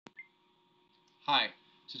Hi,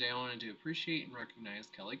 today I wanted to appreciate and recognize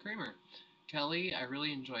Kelly Kramer. Kelly, I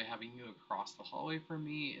really enjoy having you across the hallway from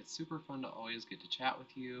me. It's super fun to always get to chat with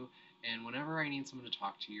you, and whenever I need someone to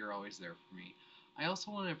talk to, you're always there for me. I also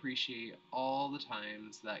want to appreciate all the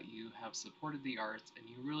times that you have supported the arts and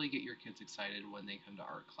you really get your kids excited when they come to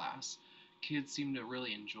art class. Kids seem to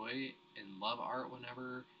really enjoy and love art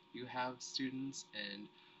whenever you have students, and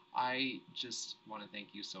I just want to thank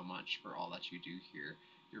you so much for all that you do here.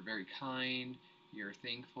 You're very kind, you're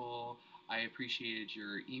thankful. I appreciated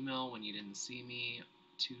your email when you didn't see me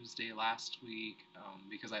Tuesday last week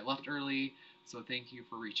because I left early. So thank you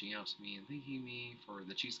for reaching out to me and thanking me for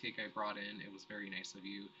the cheesecake I brought in. It was very nice of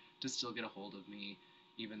you to still get a hold of me,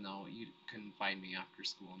 even though you couldn't find me after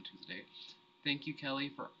school on Tuesday. Thank you,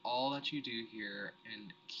 Kelly, for all that you do here,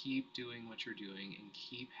 and keep doing what you're doing, and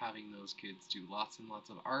keep having those kids do lots and lots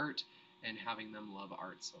of art and having them love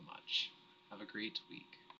art so much. Have a great week.